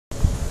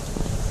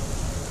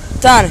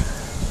Tiny,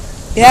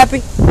 you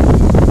happy?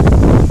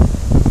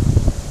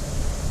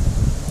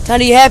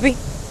 Tiny, you happy?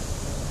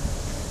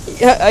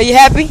 Are you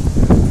happy?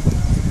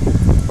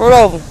 Roll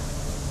over.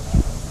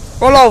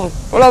 Roll over.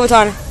 Roll over,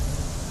 Tiny.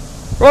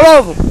 Roll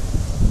over.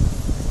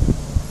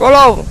 Roll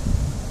over.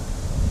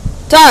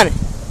 Tiny,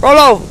 roll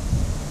over.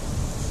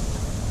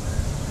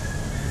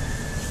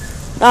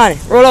 Tiny,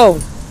 roll over.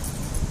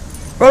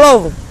 Roll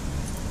over.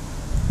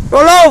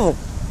 Roll over.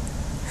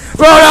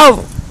 Roll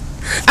over.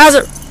 I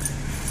said,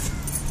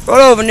 roll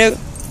over, nigga.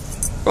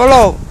 Roll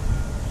over.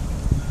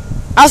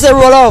 I said,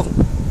 roll over.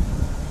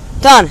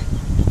 Tiny,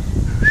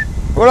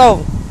 roll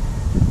over.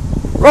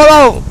 Roll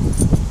over.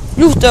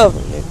 You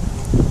stubborn, nigga.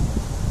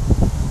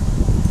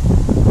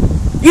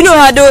 You know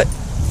how to do it.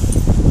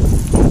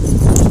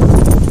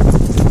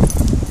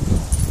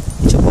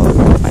 Get your ball.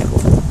 Alright,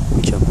 boy.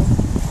 Get your ball.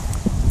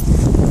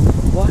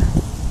 What?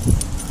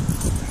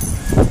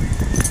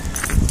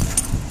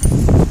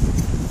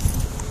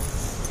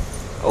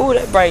 Oh,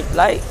 that bright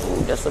light.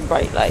 Oh, that's a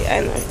bright light.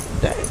 I know.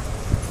 Dang.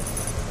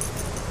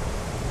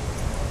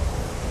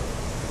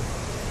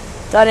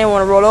 I didn't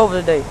want to roll over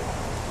today,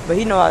 but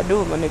he know how to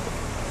do it, my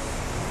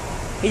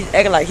nigga. He's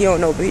acting like he don't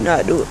know, but he know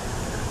how to do it.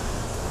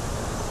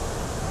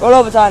 Roll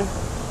over, Tiny.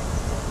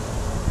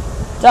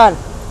 Tiny.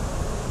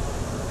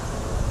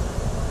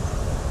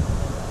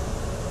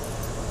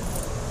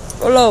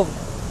 Roll over.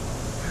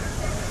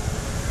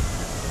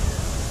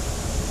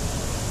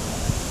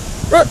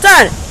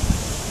 Tiny.